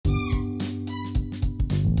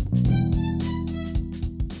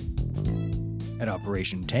At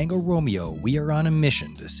Operation Tango Romeo, we are on a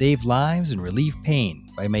mission to save lives and relieve pain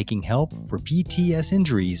by making help for PTS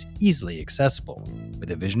injuries easily accessible, with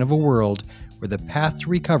a vision of a world where the path to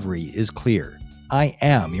recovery is clear. I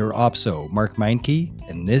am your OPSO, Mark Meinke,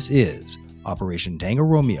 and this is Operation Tango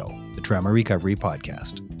Romeo, the Trauma Recovery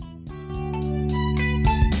Podcast.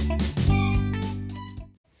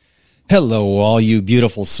 Hello, all you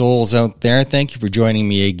beautiful souls out there. Thank you for joining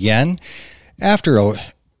me again. After a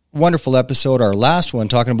wonderful episode, our last one,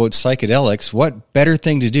 talking about psychedelics, what better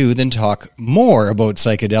thing to do than talk more about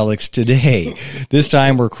psychedelics today? This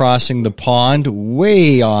time we're crossing the pond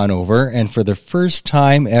way on over, and for the first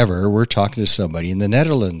time ever, we're talking to somebody in the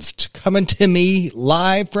Netherlands. Coming to me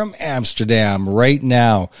live from Amsterdam right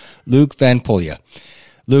now, Luc Van Poelje.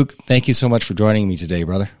 Luc, thank you so much for joining me today,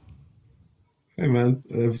 brother. Hey man,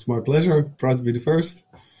 it's my pleasure. Proud to be the first.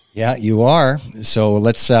 Yeah, you are. So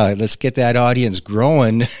let's get that audience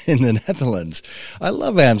growing in the Netherlands. I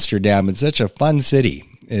love Amsterdam. It's such a fun city.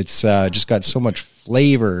 It's just got so much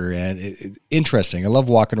flavor and interesting. I love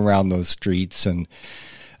walking around those streets. And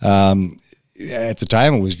at the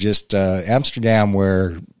time, it was just Amsterdam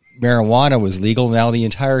where marijuana was legal. Now the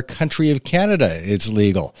entire country of Canada is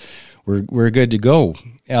legal. We're good to go.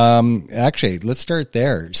 Actually, let's start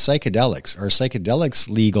there. Psychedelics. Are psychedelics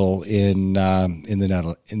legal in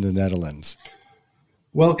the Netherlands?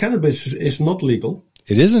 Well, cannabis is not legal.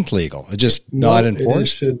 It isn't legal. It's just not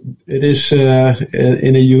enforced. It is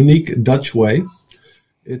in a unique Dutch way.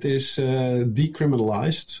 It is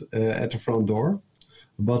decriminalized at the front door,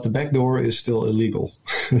 but the back door is still illegal.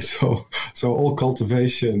 so all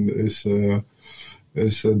cultivation is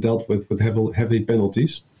dealt with heavy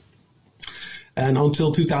penalties. And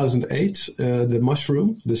until 2008, the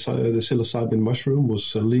mushroom, the psilocybin mushroom,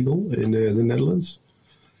 was legal in the Netherlands.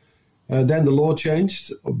 Then the law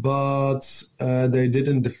changed, but they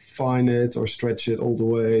didn't define it or stretch it all the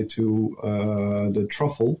way to the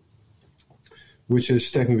truffle, which is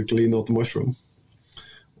technically not the mushroom.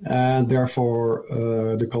 And therefore,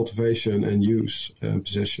 the cultivation and use and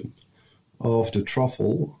possession of the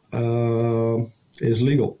truffle is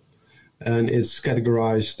legal. And it's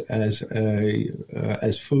categorized as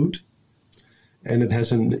food, and it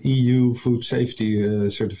has an EU food safety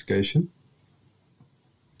certification.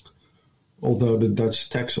 Although the Dutch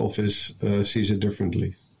tax office sees it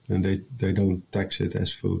differently, and they don't tax it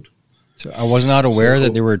as food. So I was not aware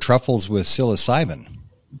that there were truffles with psilocybin.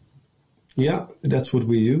 Yeah, that's what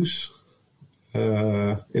we use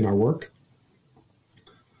in our work.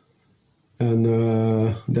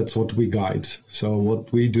 And that's what we guide. So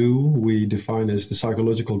what we do, we define as the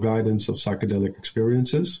psychological guidance of psychedelic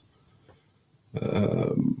experiences. We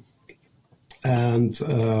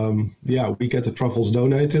get the truffles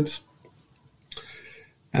donated.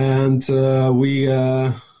 And we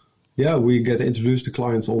get introduced to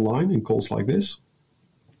clients online in calls like this.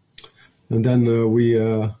 And then we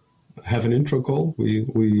have an intro call. We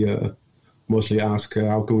mostly ask,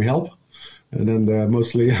 how can we help? And then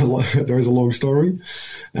mostly there's a long story,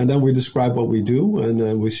 and then we describe what we do, and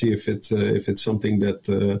then we see if it's something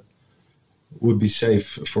that would be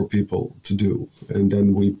safe for people to do, and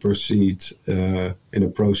then we proceed in a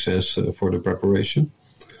process for the preparation,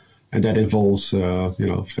 and that involves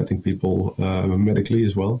vetting people medically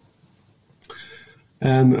as well,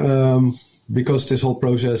 and because this whole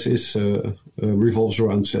process is revolves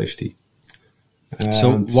around safety. And,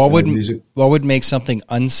 so what would make something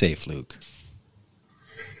unsafe, Luc?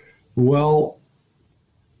 Well,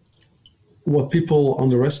 what people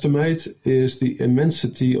underestimate is the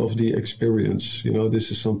immensity of the experience. You know, this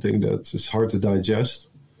is something that is hard to digest,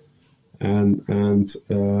 and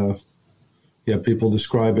people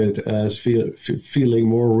describe it as feeling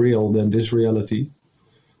more real than this reality.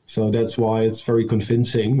 So that's why it's very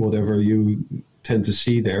convincing, whatever you tend to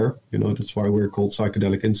see there. You know, that's why we're called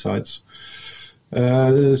psychedelic insights.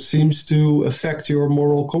 Seems to affect your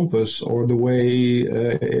moral compass or the way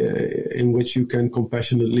in which you can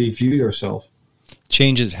compassionately view yourself.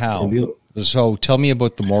 Change it how? So tell me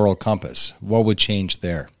about the moral compass. What would change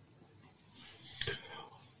there?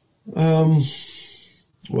 Well,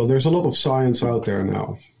 there's a lot of science out there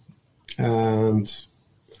now. And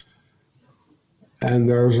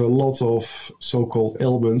there's a lot of so-called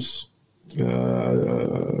ailments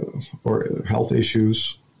or health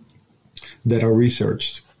issues that are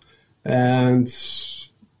researched. And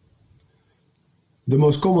the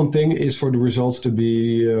most common thing is for the results to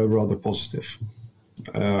be rather positive.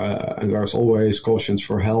 And there's always cautions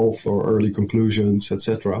for health or early conclusions,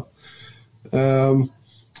 etc. But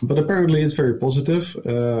apparently it's very positive.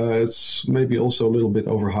 It's maybe also a little bit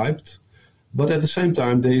overhyped. But at the same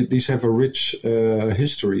time, these have a rich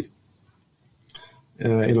history.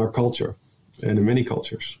 in our culture and in many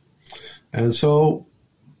cultures. And so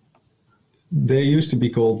they used to be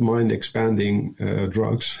called mind-expanding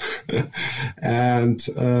drugs. And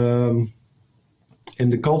in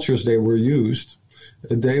the cultures they were used,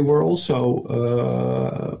 they were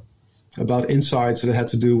also about insights that had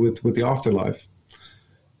to do with the afterlife.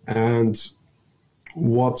 And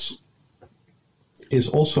what is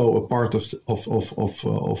also a part of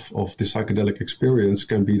the psychedelic experience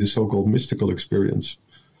can be the so-called mystical experience.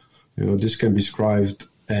 This can be described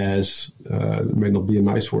as, it may not be a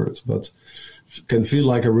nice word, but can feel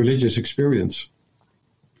like a religious experience.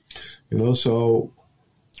 So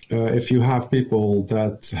if you have people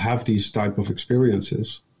that have these type of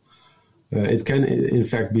experiences, it can in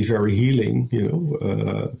fact be very healing,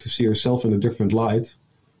 to see yourself in a different light,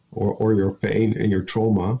 or your pain and your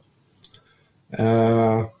trauma.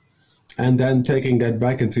 And then taking that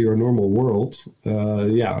back into your normal world,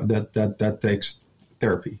 that takes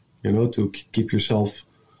therapy, to keep yourself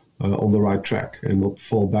on the right track and not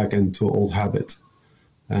fall back into old habits.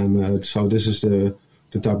 And so this is the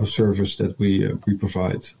type of service that we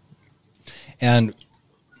provide. And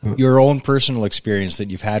your own personal experience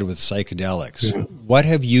that you've had with psychedelics, what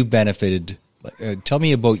have you benefited? Tell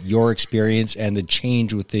me about your experience and the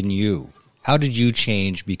change within you. How did you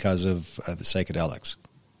change because of the psychedelics?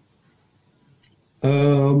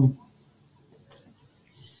 Well,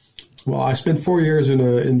 I spent 4 years in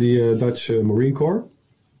the Dutch Marine Corps.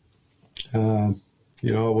 I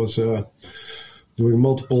was doing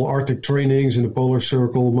multiple Arctic trainings in the Polar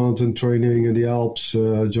Circle, mountain training in the Alps,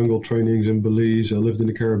 jungle trainings in Belize. I lived in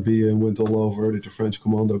the Caribbean, went all over, did the French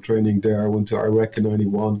commando training there, went to Iraq in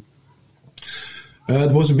 '91.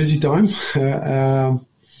 It was a busy time.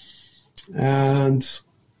 And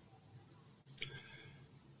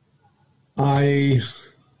I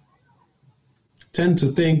tend to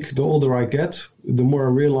think the older I get, the more I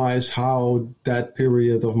realize how that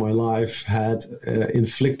period of my life had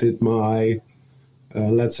inflicted my,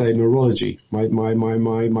 let's say, neurology,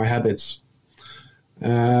 my habits.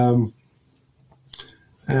 And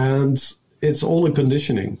it's all a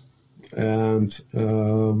conditioning. And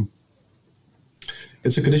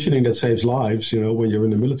it's a conditioning that saves lives, when you're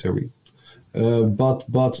in the military.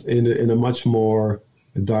 But in a much more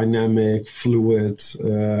dynamic, fluid,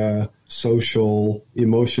 social,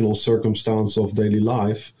 emotional circumstance of daily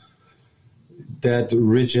life, that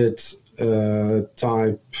rigid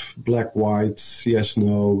type, black, white, yes,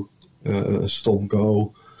 no, stop,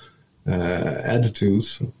 go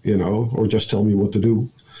attitudes, or just tell me what to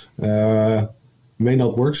do, may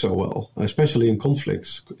not work so well, especially in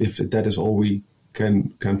conflicts, if that is all we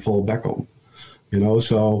can fall back on,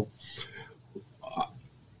 so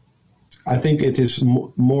I think it is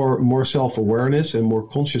more self-awareness and more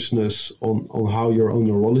consciousness on how your own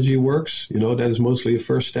neurology works. That is mostly a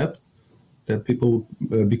first step that people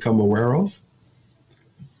become aware of.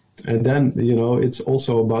 And then, it's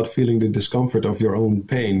also about feeling the discomfort of your own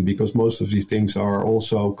pain, because most of these things are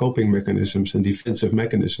also coping mechanisms and defensive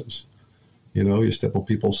mechanisms. You step on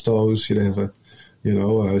people's toes, you have a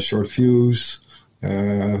short fuse,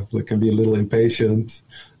 they can be a little impatient,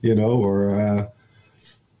 or...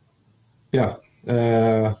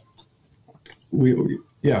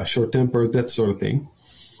 short-tempered, that sort of thing.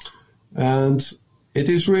 And it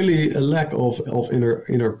is really a lack of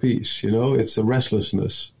inner peace, it's a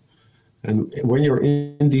restlessness. And when you're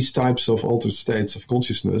in these types of altered states of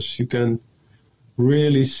consciousness, you can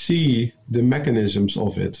really see the mechanisms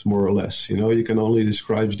of it, more or less. You can only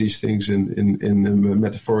describe these things in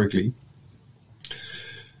metaphorically.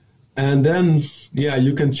 And then,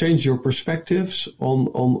 you can change your perspectives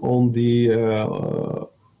on the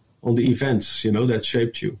events, that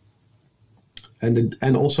shaped you,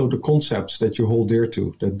 and also the concepts that you hold dear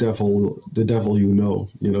to. The devil,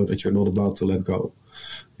 that you're not about to let go,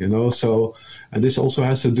 So, and this also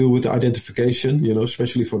has to do with identification,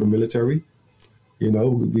 especially for the military,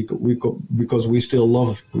 because we still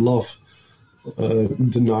love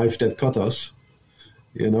the knife that cut us.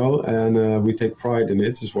 And we take pride in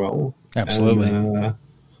it as well. Absolutely. And,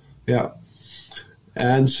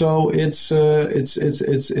 and so it's a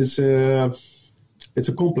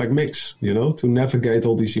complex mix, to navigate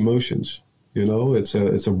all these emotions.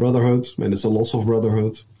 It's a brotherhood, and it's a loss of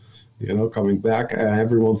brotherhood. Coming back,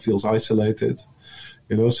 everyone feels isolated.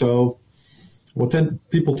 So what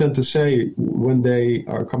people tend to say when they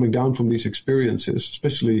are coming down from these experiences,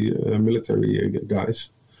 especially military guys,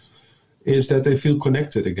 is that they feel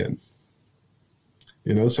connected again.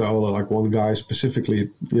 So like one guy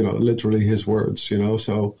specifically, literally his words,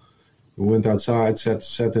 so we went outside,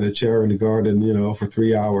 sat in a chair in the garden, for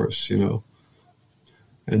 3 hours,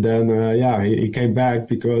 And then, he came back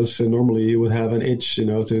because normally he would have an itch,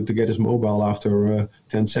 to get his mobile after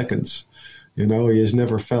 10 seconds. He has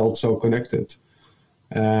never felt so connected.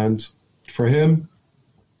 And for him,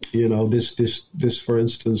 this for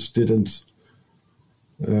instance, didn't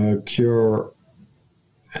cure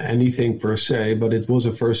anything per se, but it was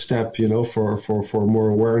a first step, for more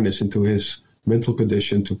awareness into his mental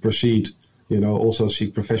condition to proceed, also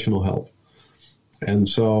seek professional help. And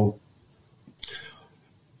so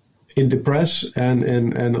in the press and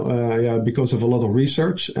because of a lot of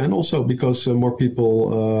research, and also because more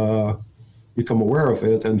people become aware of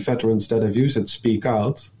it, and veterans that have used it speak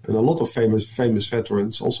out, and a lot of famous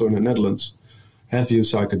veterans, also in the Netherlands, have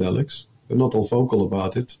used psychedelics. They're not all vocal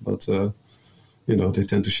about it, but they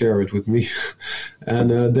tend to share it with me,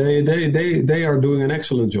 and they are doing an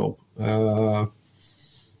excellent job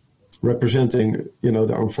representing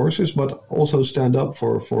the armed forces, but also stand up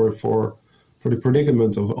for the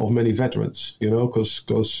predicament of many veterans,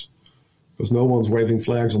 because no one's waving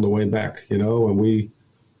flags on the way back, and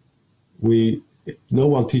no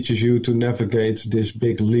one teaches you to navigate this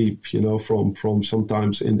big leap, from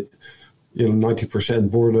sometimes in 90%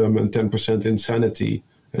 boredom and 10% insanity,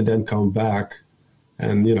 and then come back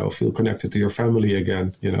and feel connected to your family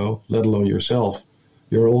again, let alone yourself.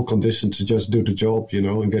 You're all conditioned to just do the job,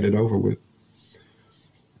 and get it over with.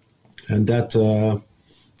 And that.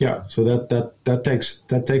 So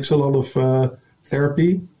that takes a lot of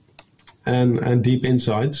therapy and deep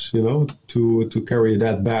insights, to carry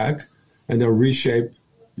that back and then reshape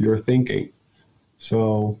your thinking.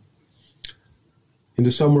 So in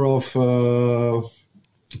the summer of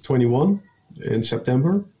 21, in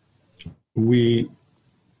September, we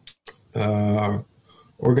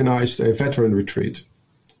organized a veteran retreat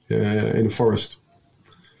in the forest,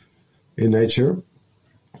 in nature.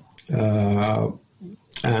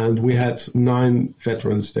 And we had 9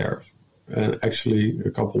 veterans there. And actually,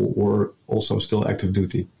 a couple were also still active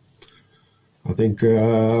duty. I think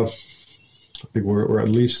we're at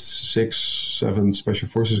least 6, 7 special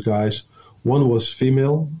forces guys. One was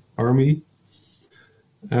female, Army.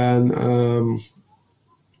 And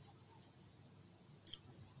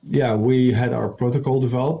we had our protocol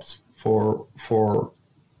developed for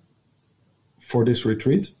this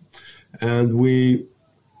retreat. And we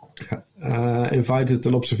invited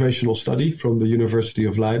an observational study from the University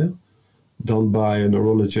of Leiden, done by a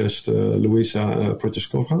neurologist, Luisa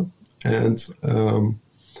Prochaskova, and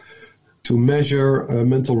to measure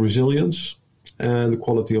mental resilience and the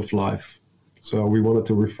quality of life. So we wanted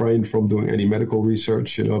to refrain from doing any medical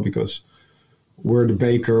research, because we're the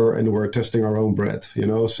baker and we're testing our own bread,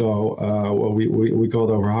 So we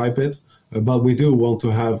can't overhype it, but we do want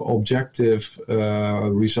to have objective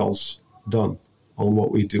results done on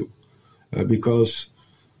what we do. Because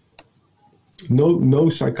no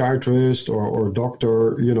psychiatrist or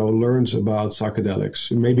doctor, learns about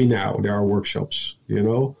psychedelics. Maybe now there are workshops,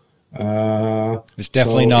 It's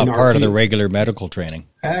definitely not part of the regular medical training.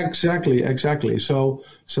 Exactly. So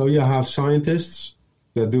you have scientists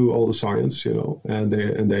that do all the science, and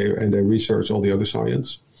they research all the other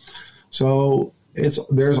science. So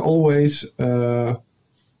there's always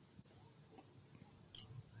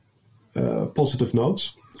positive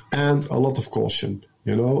notes and a lot of caution,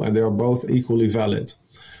 and they are both equally valid.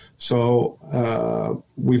 So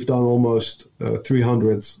we've done almost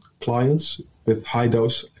 300 clients with high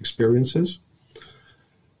dose experiences.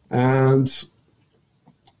 And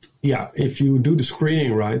if you do the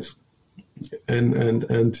screening right,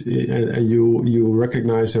 and you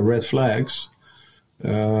recognize the red flags,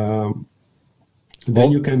 then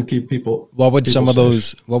you can keep people. What would some of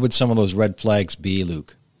those red flags be,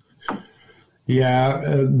 Luc?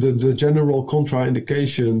 The general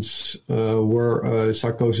contraindications were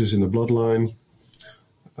psychosis in the bloodline,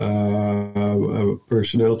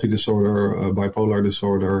 personality disorder, bipolar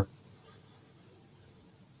disorder,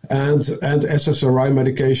 and SSRI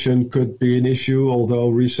medication could be an issue, although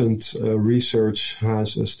recent research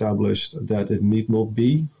has established that it need not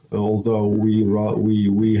be. Although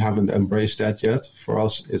we haven't embraced that yet. For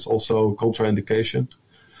us, it's also contraindication.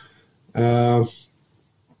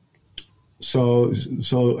 So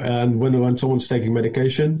and when someone's taking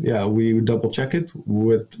medication, we double check it.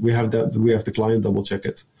 We have the client double check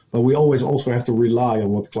it, but we always also have to rely on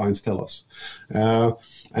what the clients tell us.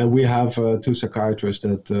 And we have 2 psychiatrists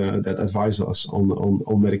that advise us on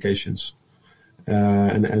medications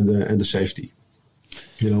and the safety.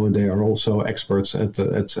 And they are also experts at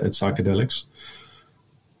psychedelics.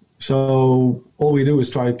 So all we do is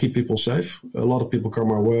try to keep people safe. A lot of people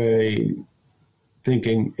come our way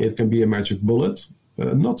thinking it can be a magic bullet.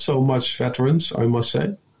 Not so much veterans, I must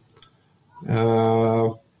say.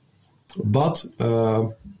 But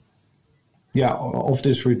yeah, of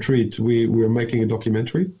this retreat, we're making a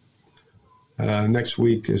documentary. Next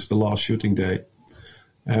week is the last shooting day.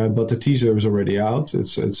 But the teaser is already out.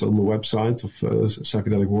 It's on the website of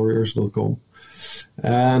psychedelicwarriors.com.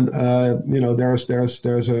 And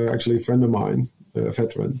there's actually a friend of mine, a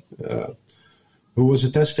veteran, who was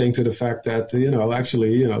attesting to the fact that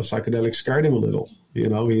psychedelics scared him a little. He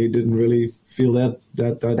didn't really feel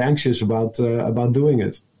that anxious about doing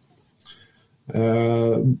it.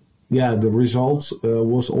 The result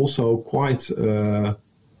was also quite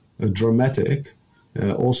dramatic,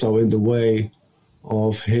 also in the way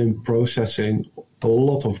of him processing a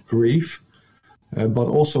lot of grief, but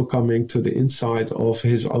also coming to the insight of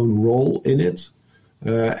his own role in it.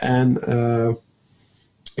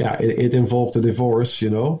 It involved a divorce,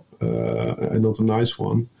 and not a nice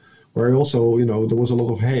one, where he also, there was a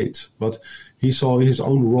lot of hate, but he saw his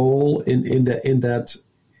own role in that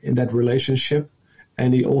relationship,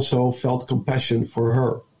 and he also felt compassion for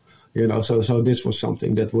her, So this was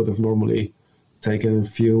something that would have normally taken a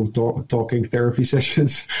few talking therapy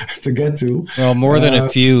sessions to get to. Well, more than a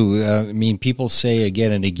few. People say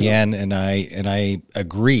again and again, and I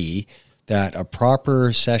agree that a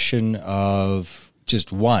proper session of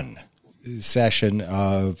just one session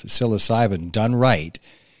of psilocybin done right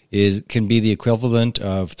can be the equivalent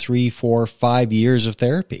of 3, 4, 5 years of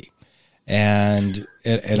therapy, and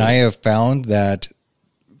I have found that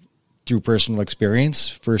through personal experience,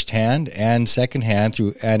 firsthand and secondhand,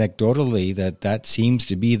 through anecdotally, that seems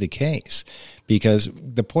to be the case, because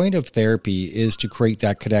the point of therapy is to create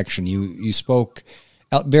that connection. You spoke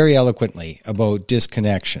very eloquently about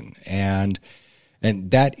disconnection, and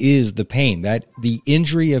that is the pain. That the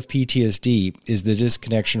injury of PTSD is the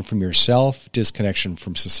disconnection from yourself, disconnection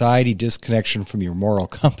from society, disconnection from your moral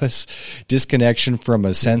compass, disconnection from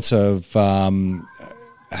a sense of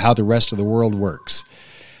how the rest of the world works.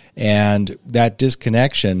 And that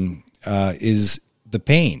disconnection is the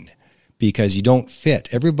pain, because you don't fit.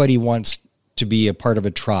 Everybody wants to be a part of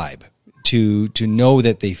a tribe, to know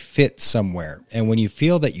that they fit somewhere. And when you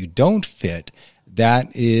feel that you don't fit,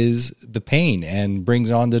 that is the pain and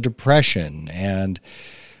brings on the depression. And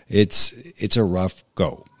it's a rough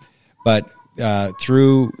go. But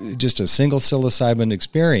through just a single psilocybin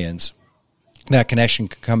experience, that connection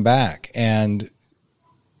can come back. And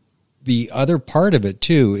the other part of it,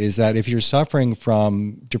 too, is that if you're suffering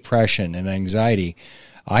from depression and anxiety,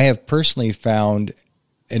 I have personally found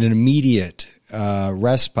an immediate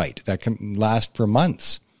respite that can last for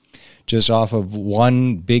months just off of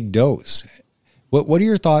one big dose. What are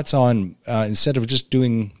your thoughts on, instead of just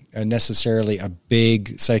doing necessarily a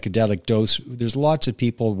big psychedelic dose, there's lots of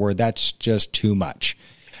people where that's just too much.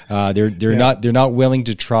 They're not willing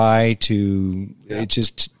to try to. Yeah. It's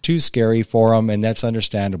just too scary for them, and that's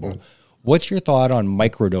understandable. What's your thought on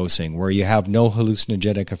microdosing, where you have no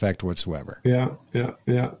hallucinogenic effect whatsoever? Yeah.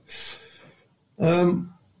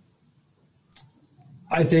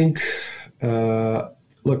 I think,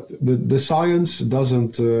 look, the science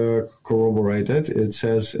doesn't corroborate it. It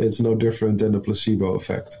says it's no different than the placebo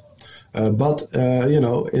effect. But in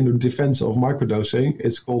the defense of microdosing,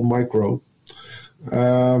 it's called micro.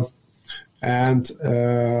 I'm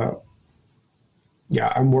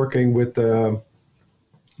working with the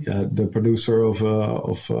producer of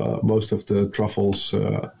most of the truffles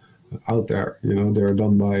out there. They're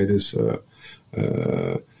done by this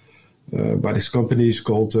company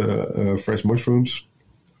called Fresh Mushrooms,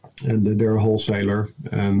 and they're a wholesaler.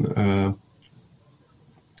 And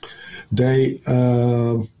they,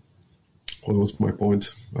 what was my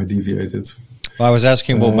point? I deviated. Well, I was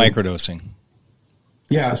asking about microdosing.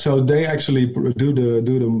 Yeah, so they actually sell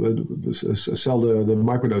the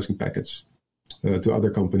microdosing packets to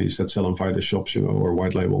other companies that sell them via the shops, or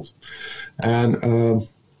white labeled. And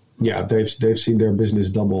they've seen their business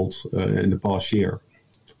doubled in the past year.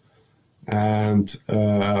 And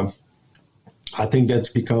I think that's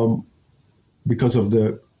become because of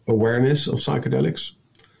the awareness of psychedelics,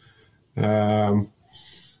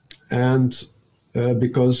 and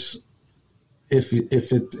because if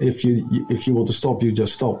you want to stop, you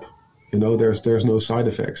just stop. There's no side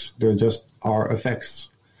effects. There just are effects.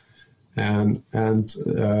 And on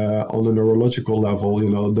a neurological level,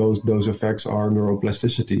 those effects are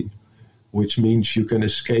neuroplasticity, which means you can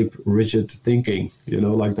escape rigid thinking,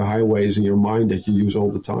 like the highways in your mind that you use all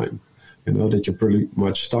the time, that you're pretty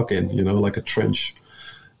much stuck in, like a trench.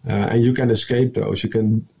 And you can escape those. You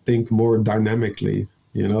can think more dynamically,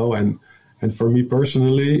 and for me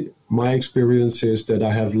personally, my experience is that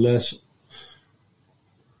I have less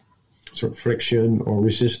sort of friction or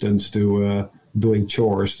resistance to doing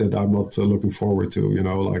chores that I'm not looking forward to,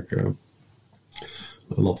 like a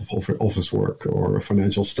lot of office work or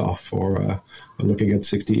financial stuff, or looking at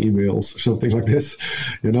 60 emails or something like this,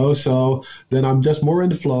 So then I'm just more in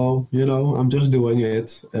the flow, I'm just doing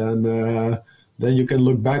it. And then you can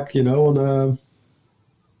look back, on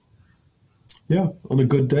a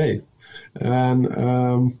good day.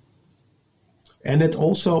 And it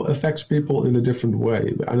also affects people in a different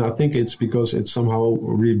way. And I think it's because it somehow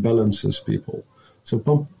rebalances people.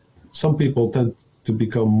 So some people tend to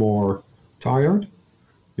become more tired,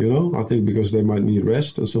 I think because they might need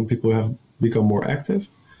rest, and some people have become more active.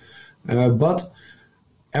 But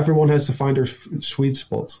everyone has to find their sweet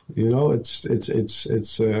spot. It's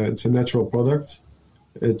a natural product.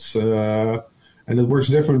 It's and it works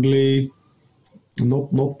differently,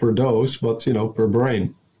 not per dose, but per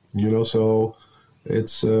brain. So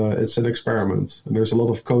it's an experiment, and there's a lot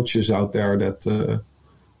of coaches out there that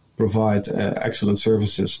provide excellent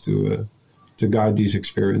services to guide these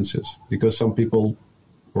experiences, because some people,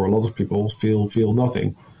 or a lot of people, feel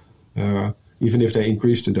nothing, even if they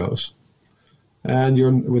increase the dose. And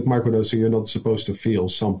with microdosing, you're not supposed to feel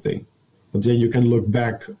something, but then you can look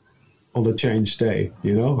back on the changed day.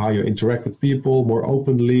 How you interact with people more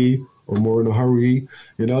openly or more in a hurry.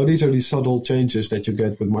 These are these subtle changes that you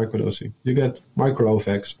get with microdosing. You get micro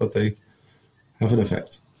effects, but they have an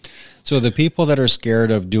effect. So the people that are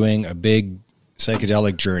scared of doing a big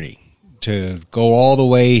psychedelic journey, to go all the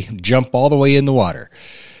way, jump all the way in the water,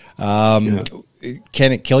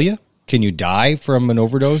 can it kill you? Can you die from an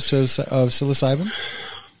overdose of psilocybin?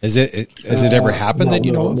 Has it ever happened that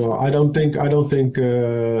you know of? No, I don't think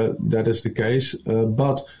that is the case.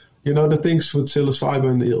 But the things with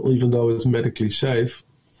psilocybin, even though it's medically safe,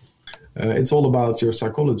 it's all about your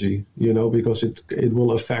psychology. Because it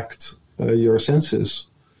will affect your senses.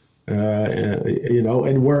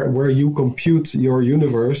 And where you compute your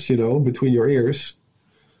universe, between your ears,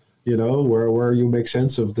 where you make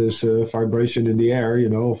sense of this vibration in the air,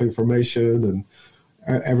 of information, and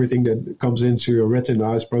everything that comes into your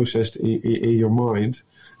retina is processed in your mind.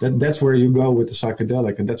 That's where you go with the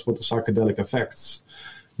psychedelic, and that's what the psychedelic affects.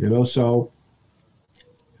 So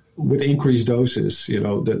with increased doses,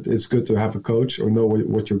 that it's good to have a coach or know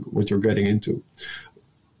what you're getting into.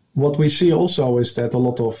 What we see also is that a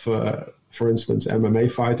lot of, for instance,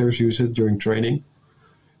 MMA fighters use it during training,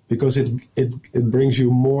 because it brings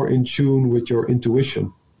you more in tune with your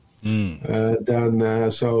intuition than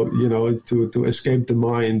to escape the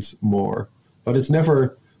mind more. But it's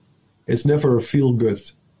never a feel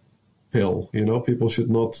good pill. People should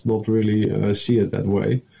not really see it that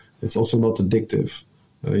way. It's also not addictive.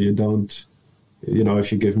 You don't,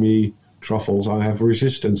 if you give me truffles, I have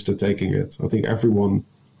resistance to taking it. I think everyone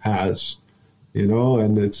has,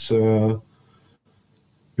 and it's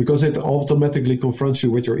because it automatically confronts you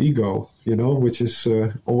with your ego, which is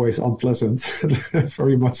always unpleasant,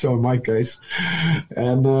 very much so in my case.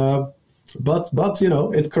 And but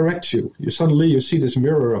it corrects you. Suddenly you see this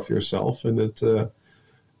mirror of yourself, and that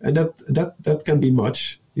can be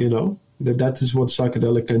much. That is what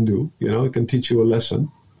psychedelic can do. It can teach you a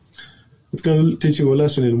lesson. It can teach you a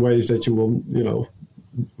lesson in ways that you will,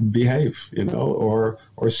 behave, or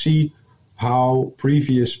see how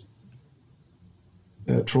previous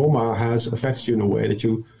trauma has affected you in a way that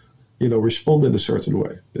you respond in a certain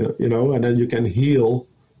way, and then you can heal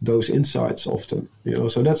those insights often,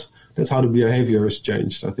 so that's how the behavior is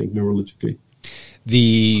changed, I think, neurologically.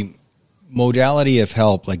 The modality of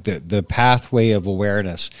help, like the pathway of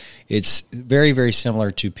awareness, it's very, very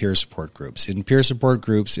similar to peer support groups. In peer support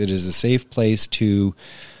groups, it is a safe place to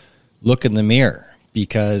look in the mirror,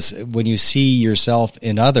 because when you see yourself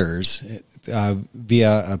in others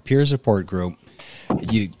via a peer support group,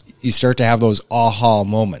 you start to have those aha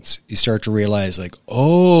moments. You start to realize, like,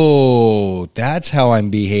 oh, that's how I'm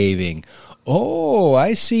behaving. Oh,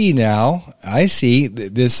 I see now. I see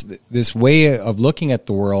this way of looking at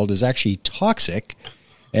the world is actually toxic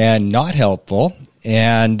and not helpful,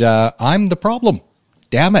 and I'm the problem.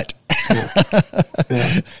 Damn it.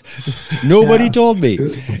 Nobody told me.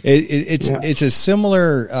 It's a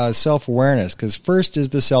similar self-awareness, because first is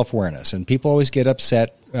the self-awareness, and people always get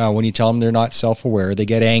upset when you tell them they're not self-aware. They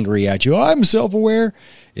get angry at you. Oh, I'm self-aware.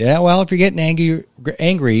 Yeah, well, if you're getting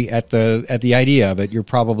angry at the idea of it, you're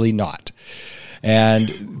probably not.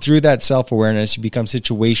 And through that self-awareness, you become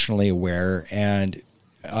situationally aware, and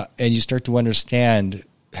you start to understand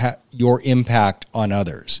your impact on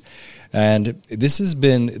others. And this has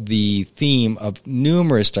been the theme of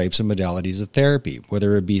numerous types of modalities of therapy,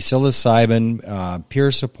 whether it be psilocybin,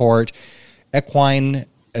 peer support, equine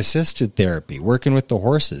assisted therapy, working with the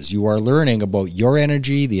horses. You are learning about your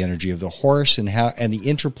energy, the energy of the horse, and the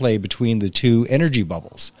interplay between the two energy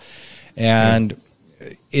bubbles. And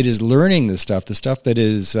it is learning the stuff that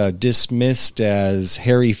is dismissed as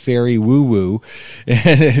hairy-fairy woo-woo.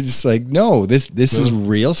 And it's like, no, this is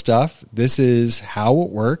real stuff. This is how it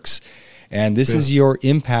works, and this is your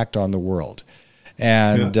impact on the world.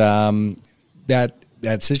 And that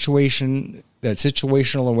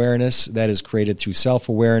situational awareness that is created through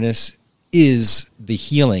self-awareness is the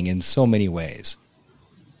healing in so many ways.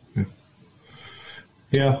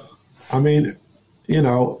 Yeah. I mean,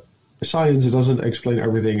 science doesn't explain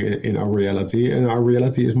everything in our reality, and our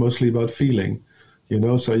reality is mostly about feeling,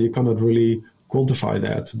 so you cannot really quantify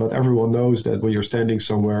that. But everyone knows that when you're standing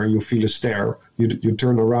somewhere and you feel a stare, you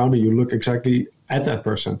turn around and you look exactly at that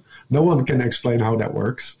person. No one can explain how that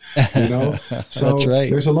works, So That's right.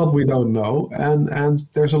 There's a lot we don't know, and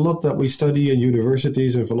there's a lot that we study in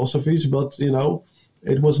universities and philosophies, but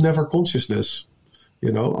it was never consciousness,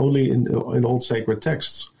 only in old sacred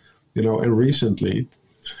texts, and recently,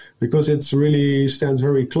 because it's really stands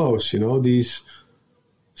very close. These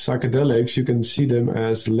psychedelics, you can see them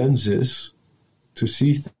as lenses to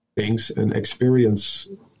see things and experience,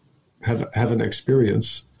 have an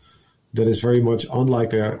experience that is very much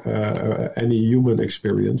unlike any human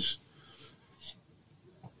experience,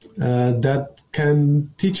 that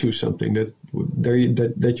can teach you something,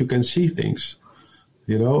 that you can see things,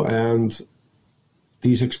 and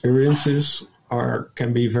these experiences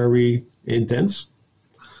can be very intense,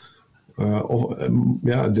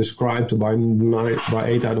 described by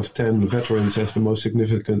 8 out of 10 veterans as the most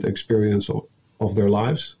significant experience of their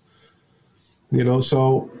lives,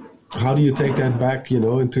 so how do you take that back,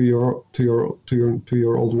 into your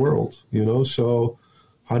old world, So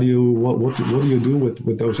how do you what do you do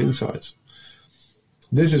with those insights?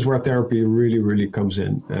 This is where therapy really, really comes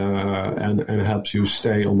in, and helps you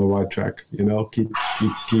stay on the right track.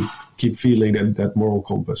 Keep feeling that moral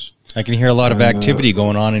compass. I can hear a lot of activity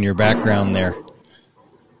going on in your background there.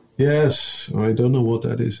 Yes, I don't know what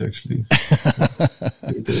that is actually.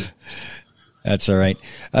 That's all right.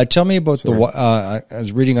 Tell me about I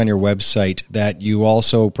was reading on your website that you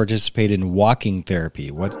also participate in walking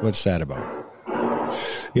therapy. What's that about?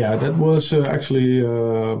 Yeah, that was actually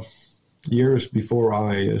years before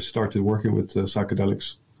I started working with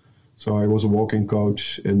psychedelics. So I was a walking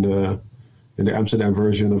coach in the Amsterdam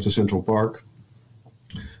version of the Central Park,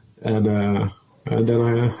 and then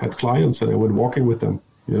I had clients and I went walking with them,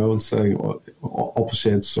 and saying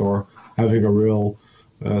opposites or having a real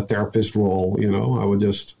therapist role. I would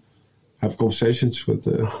just have conversations with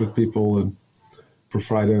people and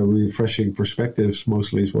provide a refreshing perspectives.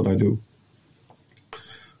 Mostly is what I do.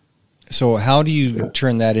 So how do you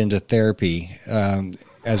turn that into therapy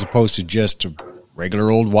as opposed to just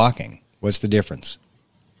regular old walking? What's the difference?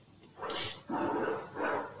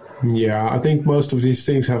 Yeah, I think most of these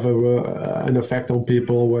things have an effect on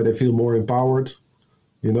people where they feel more empowered.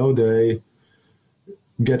 They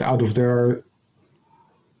get out of their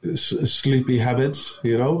sleepy habits,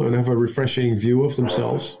 and have a refreshing view of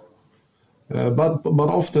themselves. But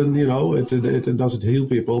often, it doesn't heal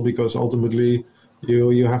people, because ultimately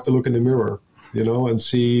you have to look in the mirror, and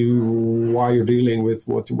see why you're dealing with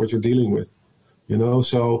what you're dealing with,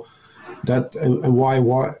 So that and why,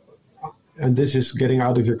 and this is getting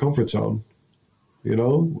out of your comfort zone.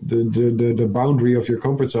 The boundary of your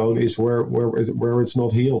comfort zone is where it's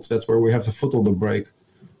not healed. That's where we have the foot on the brake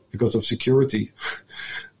because of security.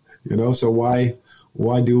 So why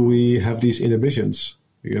do we have these inhibitions?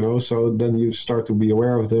 So then you start to be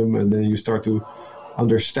aware of them, and then you start to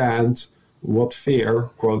understand what fear,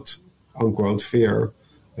 quote unquote fear,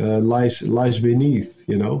 lies beneath.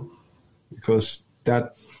 Because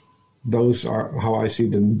those are how I see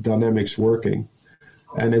the dynamics working,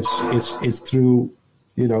 and it's through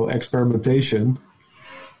experimentation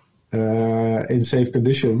in safe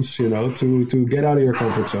conditions, to get out of your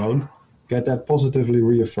comfort zone. Get that positively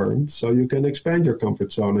reaffirmed, so you can expand your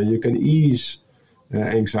comfort zone and you can ease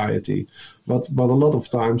anxiety. But a lot of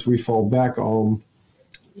times we fall back on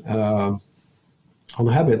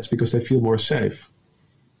habits because they feel more safe.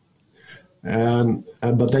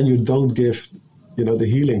 But then you don't give the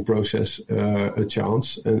healing process a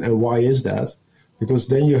chance. And why is that? Because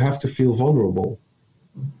then you have to feel vulnerable.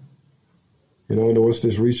 There was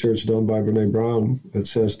this research done by Brené Brown that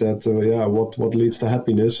says that, what leads to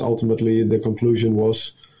happiness, ultimately the conclusion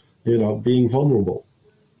was, being vulnerable.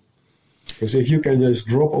 Because if you can just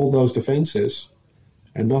drop all those defenses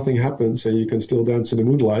and nothing happens and you can still dance in the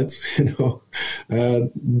moonlight,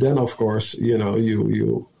 then of course,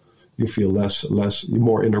 you feel less,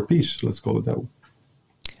 more inner peace, let's call it that way.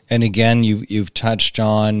 And again, you've touched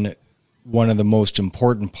on one of the most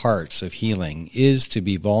important parts of healing is to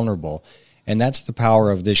be vulnerable. And that's the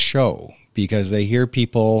power of this show, because they hear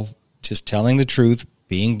people just telling the truth,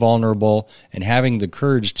 being vulnerable, and having the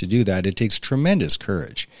courage to do that. It takes tremendous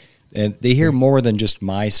courage. And they hear more than just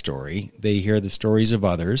my story. They hear the stories of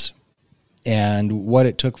others and what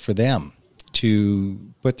it took for them to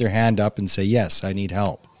put their hand up and say, yes, I need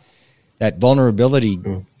help. That vulnerability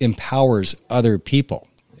empowers other people.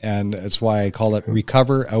 And that's why I call it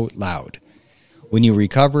recover out loud. When you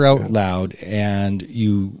recover out loud and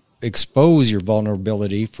you expose your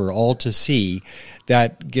vulnerability for all to see,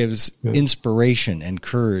 that gives inspiration and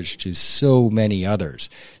courage to so many others.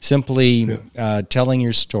 Simply telling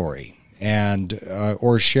your story and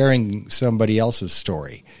or sharing somebody else's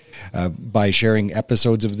story by sharing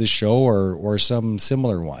episodes of the show or some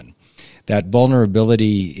similar one. That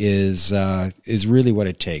vulnerability is really what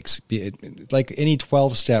it takes. Like any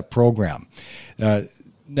 12-step program,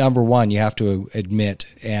 number one, you have to admit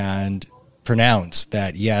and pronounce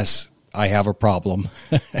that, yes, I have a problem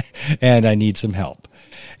and I need some help.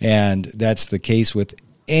 And that's the case with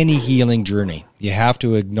any healing journey. You have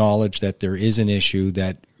to acknowledge that there is an issue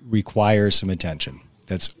that requires some attention.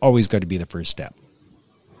 That's always got to be the first step.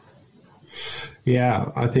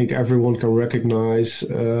 Yeah, I think everyone can recognize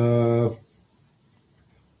the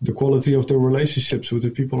quality of their relationships with the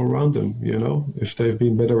people around them. You know, if they've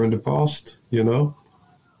been better in the past, you know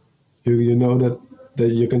that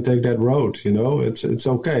you can take that road. You know, it's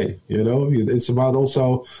okay. You know, it's about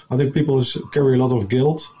also. I think people carry a lot of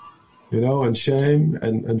guilt, you know, and shame,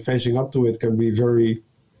 and facing up to it can be very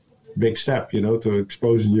big step. You know, to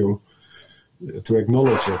exposing you, to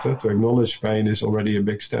acknowledge it. To acknowledge pain is already a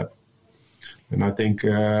big step. And I think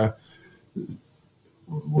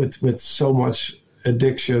with so much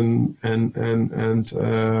addiction and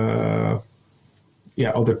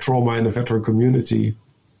other trauma in the veteran community,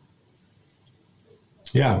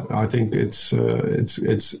 I think it's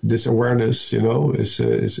this awareness, you know,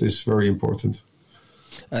 is very important.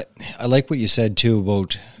 I like what you said too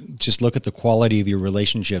about just look at the quality of your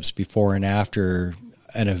relationships before and after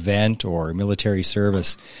an event or military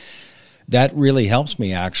service. That really helps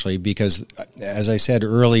me, actually, because, as I said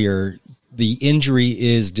earlier, the injury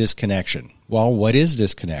is disconnection. Well, what is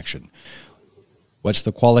disconnection? What's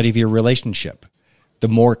the quality of your relationship? The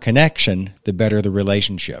more connection, the better the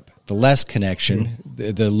relationship. The less connection,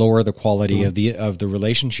 the lower the quality of the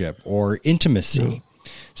relationship or intimacy.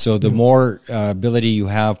 So the more ability you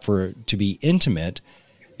have to be intimate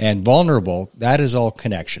and vulnerable, that is all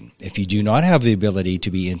connection. If you do not have the ability to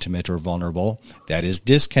be intimate or vulnerable, that is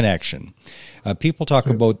disconnection. People talk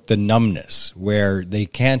about the numbness, where they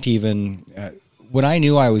can't even... when I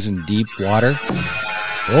knew I was in deep water...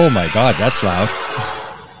 Oh my God, that's loud.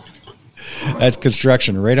 That's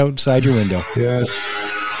construction right outside your window. Yes.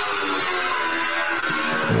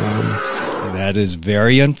 That is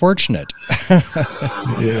very unfortunate.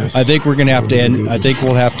 Yes. I think we're going to have to end... I think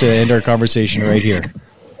we'll have to end our conversation right here.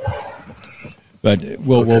 But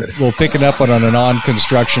we'll pick it up on a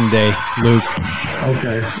non-construction day, Luke.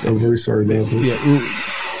 Okay, I'm very sorry about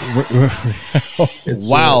this.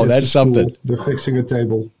 Wow, that's something. They're fixing a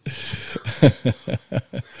table.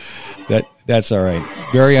 That's all right.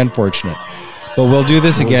 Very unfortunate, but we'll do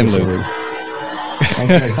this again, Luke.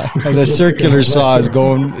 Okay. The circular saw is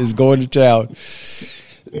going to town.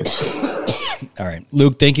 All right,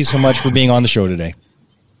 Luke. Thank you so much for being on the show today.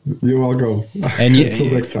 You're welcome. And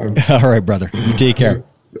until next time. All right, brother. You take care.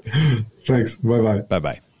 Thanks. Bye-bye.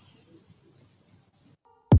 Bye-bye.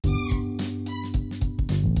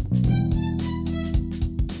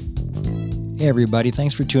 Hey, everybody.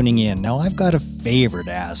 Thanks for tuning in. Now, I've got a favor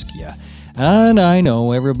to ask you. And I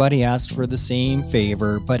know everybody asks for the same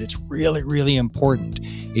favor, but it's really, really important.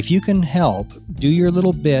 If you can help, do your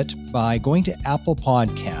little bit by going to Apple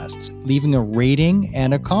Podcasts, leaving a rating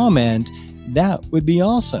and a comment. That would be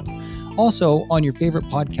awesome. Also, on your favorite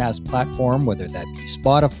podcast platform, whether that be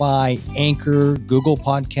Spotify, Anchor, Google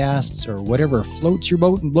Podcasts, or whatever floats your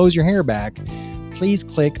boat and blows your hair back, please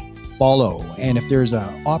click follow. And if there's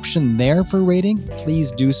an option there for rating,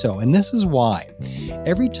 please do so. And this is why.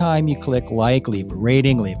 Every time you click like, leave a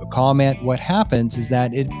rating, leave a comment, what happens is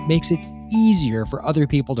that it makes it easier for other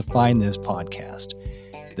people to find this podcast.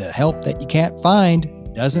 The help that you can't find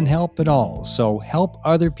doesn't help at all. So help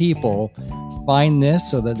other people find this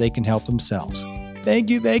so that they can help themselves. Thank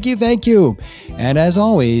you, thank you, thank you. And as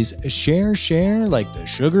always, share like the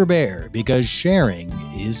sugar bear, because sharing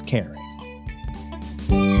is caring.